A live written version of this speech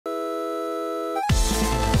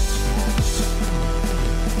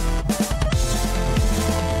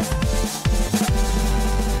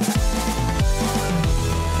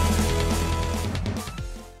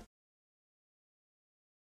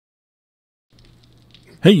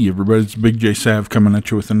Hey everybody, it's Bigjsav coming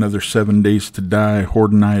at you with another 7 Days to Die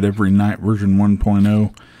Horde Night Every Night version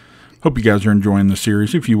 1.0. Hope you guys are enjoying the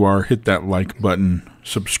series. If you are, hit that like button,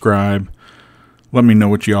 subscribe, let me know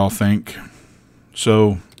what you all think.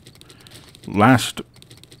 So, last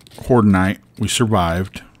Horde Night we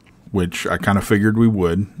survived, which I kind of figured we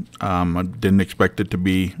would. I didn't expect it to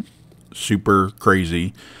be super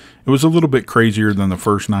crazy. It was a little bit crazier than the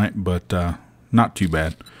first night, but not too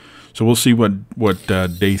bad. So we'll see what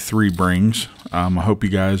day 3 brings. I hope you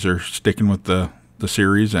guys are sticking with the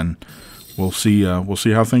series, and we'll see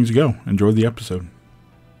how things go. Enjoy the episode.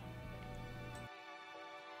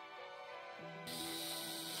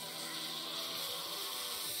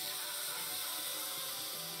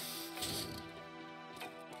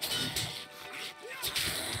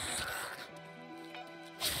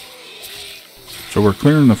 So we're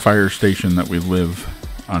clearing the fire station that we live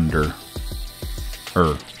under,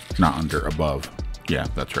 not under, above. Yeah,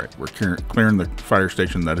 that's right. We're clearing the fire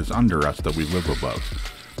station that is under us that we live above.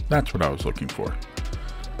 That's what I was looking for.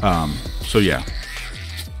 So yeah,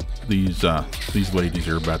 these ladies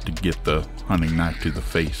are about to get the hunting knife to the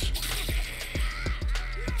face.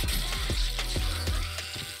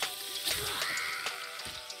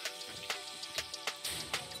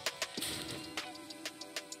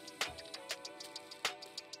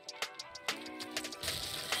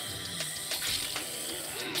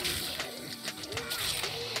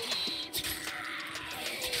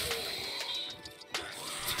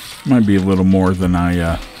 Might be a little more than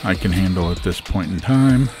I can handle at this point in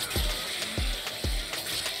time.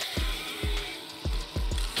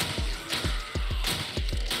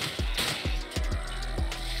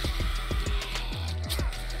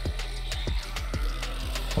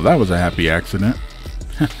 Well, that was a happy accident.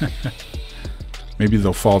 Maybe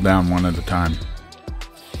they'll fall down one at a time.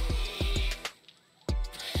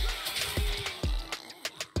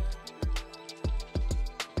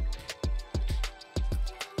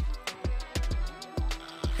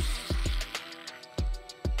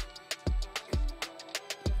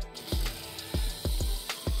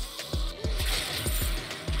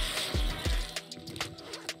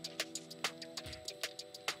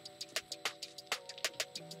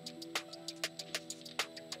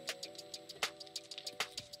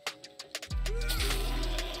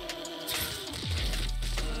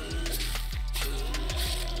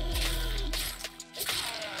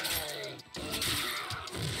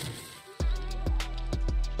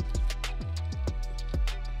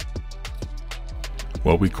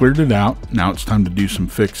 Well, we cleared it out. Now it's time to do some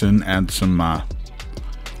fixing, add some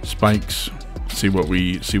spikes, see what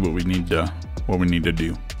we need to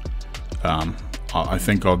do. I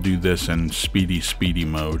think I'll do this in speedy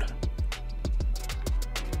mode.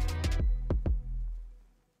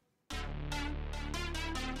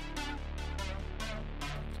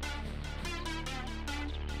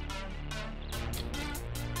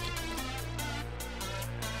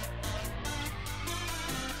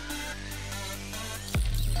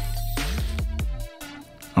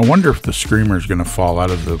 I wonder if the screamer is going to fall out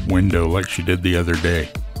of the window like she did the other day.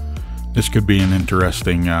 This could be an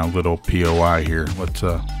interesting little POI here. Let's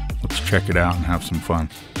check it out and have some fun.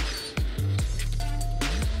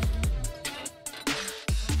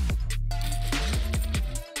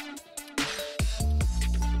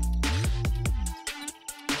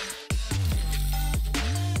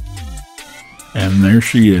 And there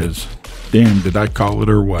she is. Damn, did I call it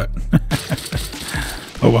or what?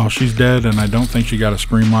 Oh well, she's dead, and I don't think she got a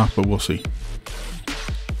scream off, but we'll see.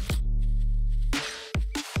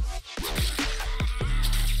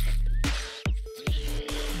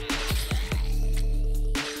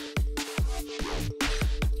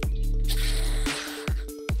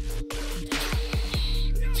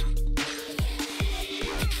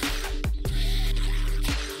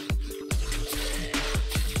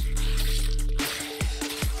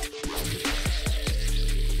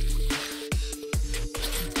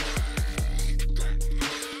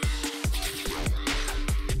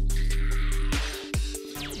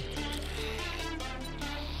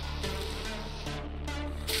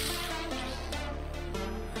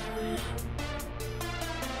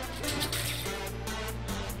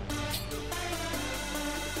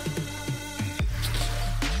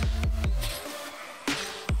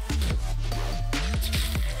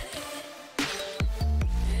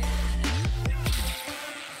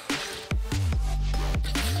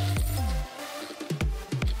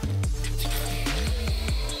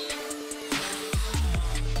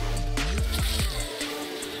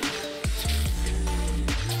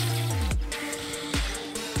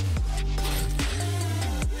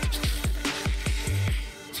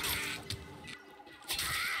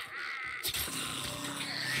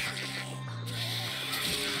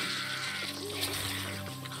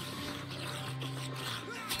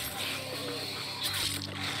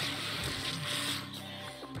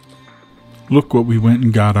 Look what we went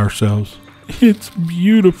and got ourselves. It's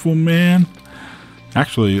beautiful, man.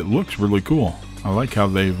 Actually, it looks really cool. I like how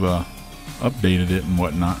they've updated it and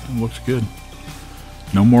whatnot. It looks good.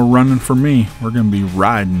 No more running for me. We're going to be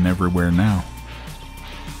riding everywhere now.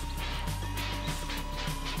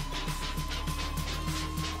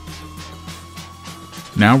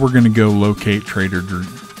 Now we're going to go locate Trader Jen.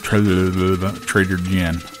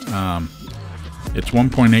 It's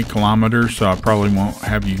 1.8 kilometers, so I probably won't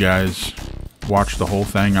have you guys watch the whole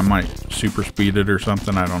thing. I might super speed it or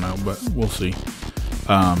something. I don't know, but we'll see.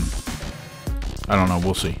 I don't know.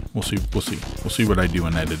 We'll see. We'll see what I do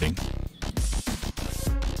in editing.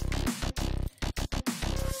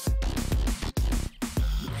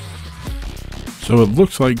 So it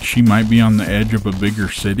looks like she might be on the edge of a bigger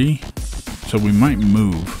city. So we might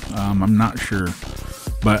move. I'm not sure,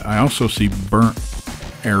 but I also see burnt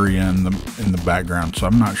area in the background. So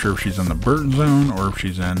I'm not sure if she's in the burnt zone or if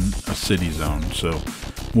she's in a city zone. So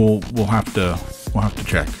we'll have to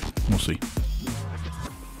check. We'll see.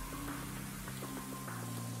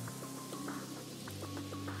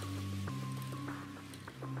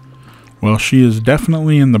 Well, she is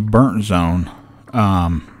definitely in the burnt zone.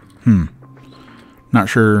 Not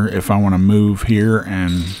sure if I want to move here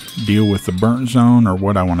and deal with the burnt zone or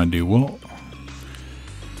what I want to do. Well,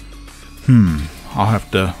 I'll have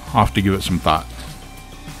to give it some thought.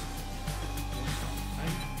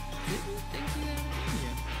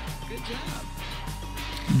 Good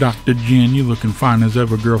job. Dr. Jen, you looking fine as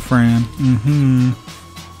ever, girlfriend.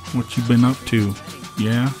 What you been up to?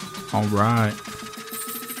 Yeah? All right.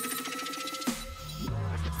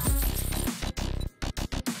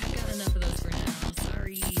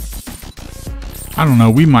 I don't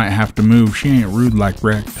know, we might have to move. She ain't rude like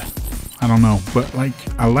wrecked. I don't know, but like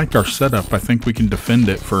I like our setup. I think we can defend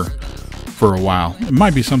it for a while. It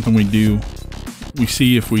might be something we do. We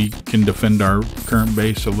see if we can defend our current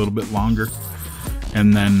base a little bit longer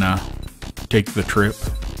and then take the trip,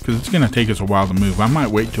 because it's going to take us a while to move. I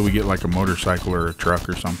might wait till we get like a motorcycle or a truck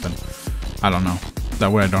or something. I don't know.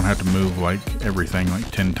 That way I don't have to move like everything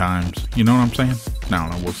like 10 times. You know what I'm saying? I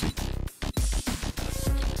don't know. We'll see.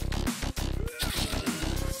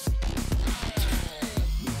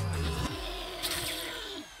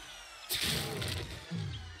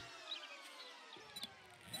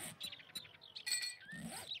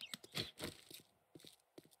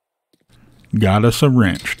 Got us a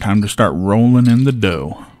wrench. Time to start rolling in the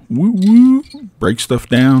dough. Woo woo. Break stuff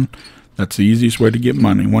down. That's the easiest way to get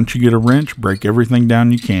money. Once you get a wrench, break everything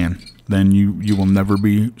down you can. Then you will never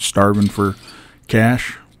be starving for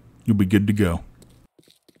cash. You'll be good to go.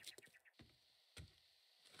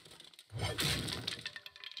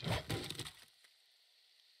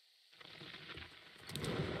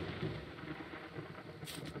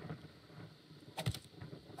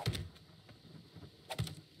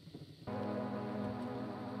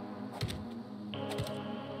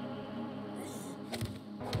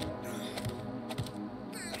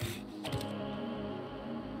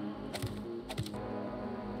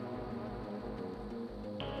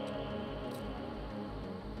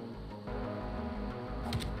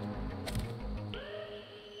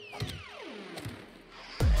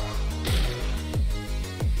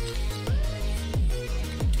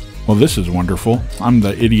 Well, this is wonderful. I'm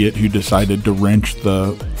the idiot who decided to wrench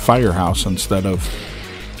the firehouse instead of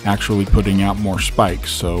actually putting out more spikes.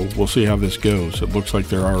 So we'll see how this goes. It looks like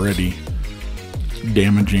they're already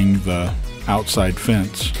damaging the outside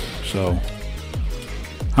fence. So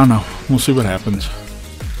I don't know. We'll see what happens.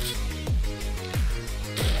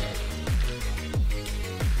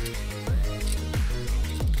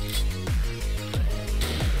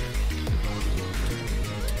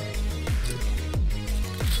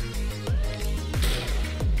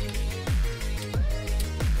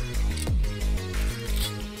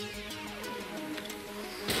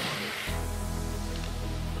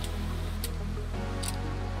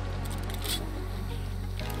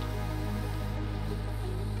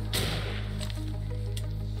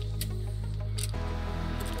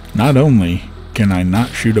 Not only can I not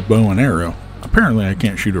shoot a bow and arrow, apparently I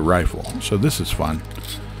can't shoot a rifle, so this is fun.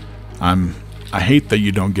 I hate that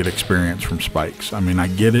you don't get experience from spikes. I mean, I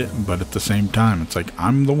get it, but at the same time, it's like,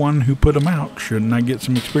 I'm the one who put them out. Shouldn't I get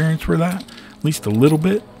some experience for that? At least a little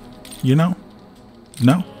bit, you know?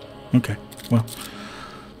 No? Okay, well,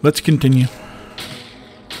 let's continue.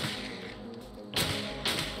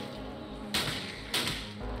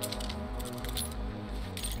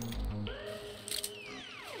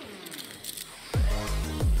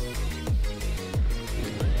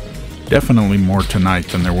 Definitely more tonight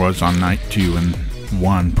than there was on night 2 and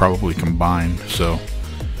 1, probably combined. So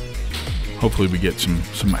hopefully we get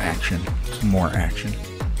some action. More action.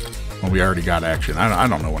 Well, we already got action. I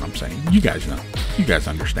don't know what I'm saying. You guys know. You guys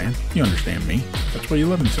understand. You understand me. That's why you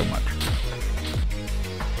love me so much.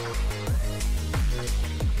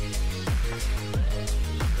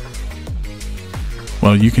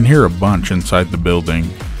 Well, you can hear a bunch inside the building.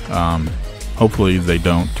 Hopefully they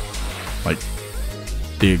don't, like,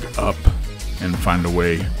 dig up and find a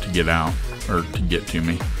way to get out or to get to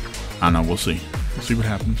me. I don't know. We'll see. We'll see what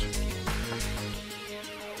happens.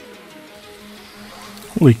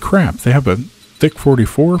 Holy crap, they have a thick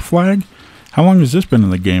 44 flag? How long has this been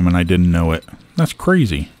in the game and I didn't know it? That's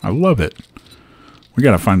crazy. I love it. We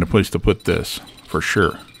gotta find a place to put this, for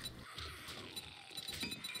sure.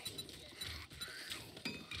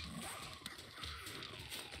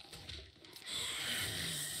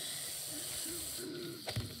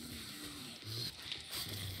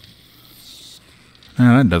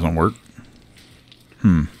 That doesn't work.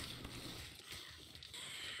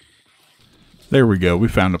 There we go. We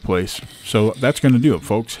found a place. So that's going to do it,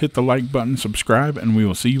 folks. Hit the like button, subscribe, and we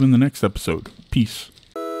will see you in the next episode. Peace.